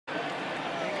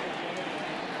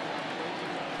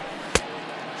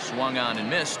Swung on and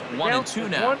missed. 1-2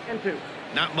 now. 1-2.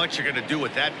 Not much you're going to do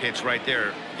with that pitch right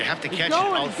there. You have to catch it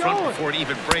out front before it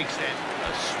even breaks in.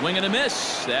 A swing and a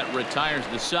miss. That retires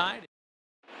the side.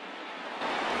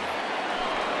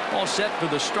 All set for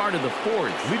the start of the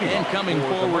fourth. And coming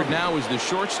forward now is the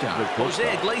shortstop,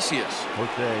 Jose Iglesias.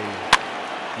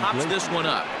 Pops this one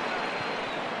up.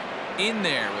 In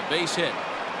there, a base hit.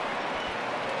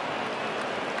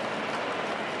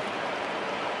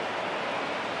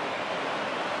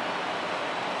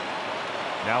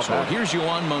 So here's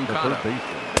Yoan Moncada,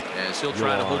 as he'll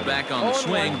try to hold back on the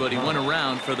swing, but he went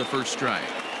around for the first strike.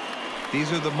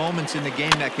 These are the moments in the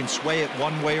game that can sway it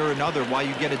one way or another, while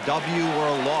you get a W or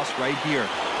a loss right here.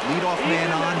 Leadoff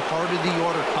man on, part of the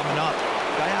order coming up.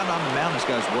 Guy out on the mound has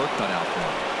got his work cut out for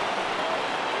him.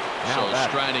 So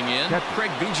striding in,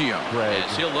 Craig Biggio,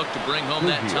 as he'll look to bring home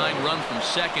that tying run from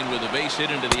second with a base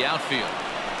hit into the outfield.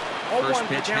 First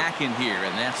pitch hack in here,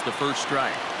 and that's the first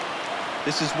strike.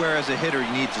 This is where, as a hitter,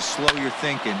 you need to slow your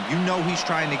thinking. You know he's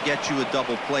trying to get you a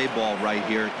double play ball right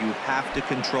here. You have to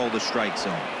control the strike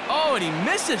zone. Oh, and he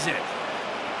misses it.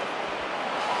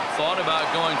 Thought about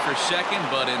going for second,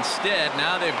 but instead,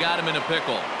 now they've got him in a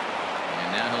pickle. And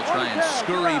now he'll try and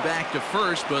scurry back to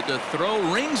first, but the throw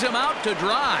rings him out to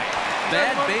dry.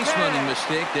 Bad base running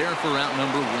mistake there for out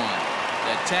number one.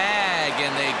 The tag,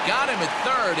 and they got him at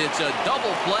third. It's a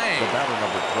double play. The batter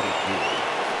number 22.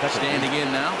 Standing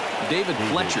in now, David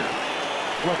Fletcher.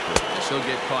 As he'll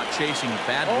get caught chasing a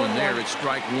bad one there at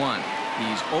strike one.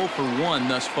 He's 0 for 1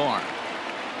 thus far.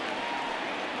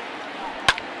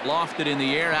 Lofted in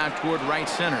the air out toward right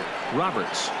center.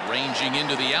 Roberts ranging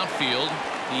into the outfield.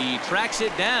 He tracks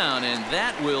it down, and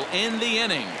that will end the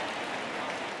inning.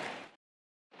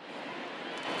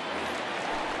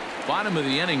 Bottom of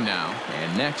the inning now,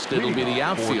 and next it'll be the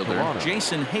outfielder,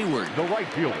 Jason Hayward. The right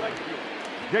fielder,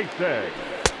 Jason.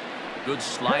 Good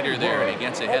slider there, and he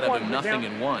gets ahead of him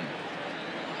 0-1.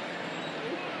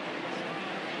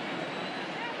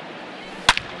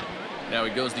 Now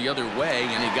he goes the other way,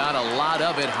 and he got a lot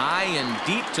of it high and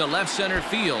deep to left center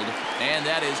field, and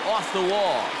that is off the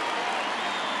wall.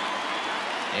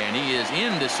 And he is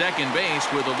into second base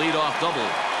with a leadoff double.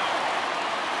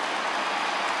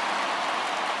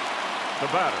 The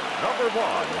batter, number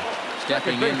 1.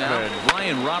 Stepping in now,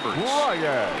 Ryan Roberts.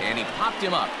 And he popped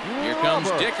him up. Here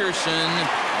comes Dickerson.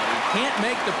 But he can't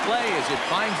make the play as it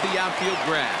finds the outfield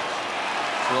grass.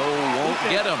 Throw won't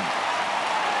get him.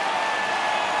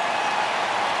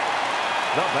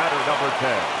 The batter, number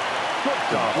 10.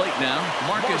 The plate now,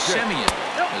 Marcus Semien.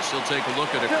 As he'll take a look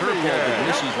at a curveball that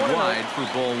misses wide for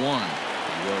ball one.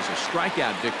 He was a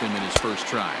strikeout victim in his first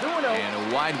try.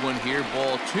 And a wide one here,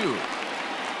 ball two.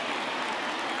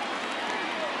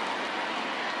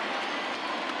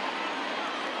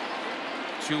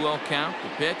 2-0 count, the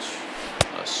pitch.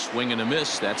 A swing and a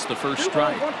miss. That's the first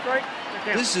strike.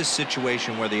 This is a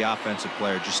situation where the offensive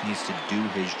player just needs to do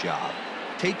his job.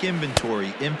 Take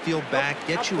inventory, infield back,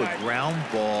 get you a ground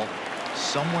ball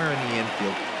somewhere in the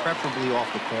infield, preferably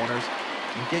off the corners,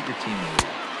 and get your team a lead.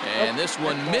 And this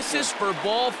one misses for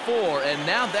ball 4, and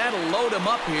now that'll load him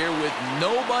up here with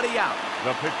nobody out.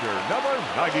 The pitcher, number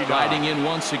 99. Riding in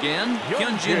once again,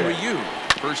 Hyunjin Ryu.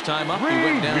 First time up, he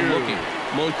went down looking.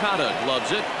 Moncada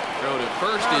gloves it. Throw to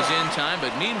first is in time,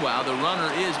 but meanwhile, the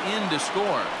runner is in to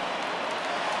score.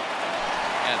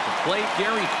 At the plate,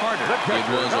 Gary Carter. It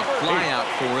was a flyout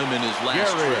for him in his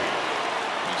last trip.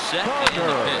 He's set and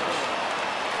the pitch.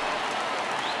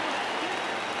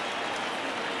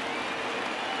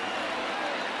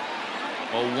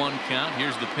 Oh, 1 count.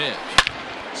 Here's the pitch.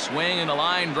 Swing and a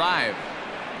line drive.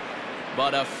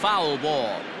 But a foul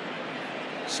ball.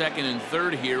 Second and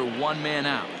third here, 1 man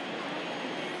out.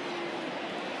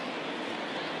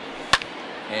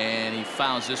 And he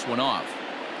fouls this one off.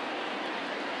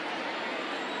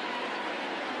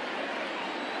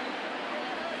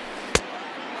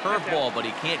 Curveball, but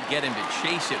he can't get him to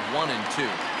chase it 1 and 2.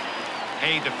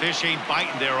 Hey, the fish ain't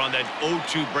biting there on that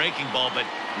 0-2 breaking ball, but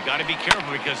you got to be careful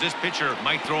because this pitcher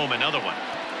might throw him another one.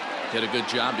 Did a good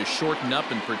job to shorten up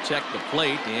and protect the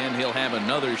plate, and he'll have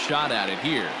another shot at it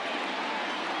here.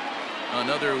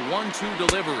 Another 1-2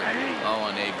 delivery. Oh,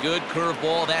 and a good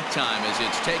curveball that time as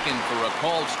it's taken for a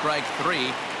called strike 3,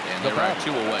 and there are 2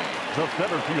 away. The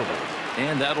center fielder.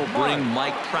 And that'll bring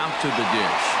Mike Trout to the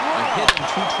dish. A hit and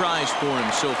 2 tries for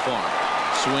him so far.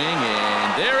 Swing, and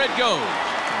there it goes.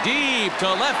 Deep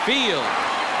to left field.